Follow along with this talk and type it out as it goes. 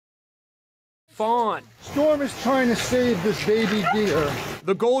fawn. Storm is trying to save this baby deer.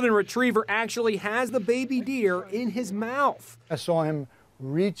 The golden retriever actually has the baby deer in his mouth. I saw him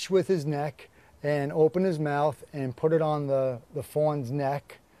reach with his neck and open his mouth and put it on the fawn's neck.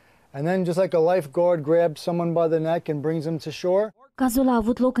 And then just like a lifeguard grabs someone by the neck and brings him to shore. Cazul a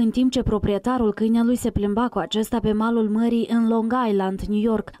avut loc în timp ce proprietarul câinelui se plimba cu acesta pe malul mării în Long Island, New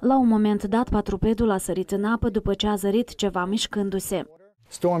York. La un moment dat, patrupedul a sărit în apă după ce a zărit ceva mișcându-se.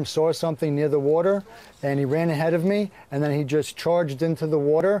 Storm saw something near the water and he ran ahead of me and then he just charged into the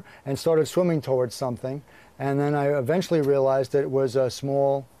water and started swimming towards something. And then I eventually realized that it was a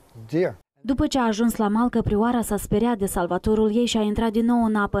small deer. După ce a ajuns la mal, căprioara s-a speriat de salvatorul ei și a intrat din nou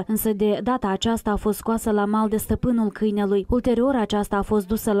în apă, însă de data aceasta a fost scoasă la mal de stăpânul câinelui. Ulterior, aceasta a fost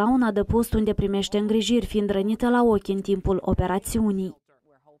dusă la un adăpost unde primește îngrijiri, fiind rănită la ochi în timpul operațiunii.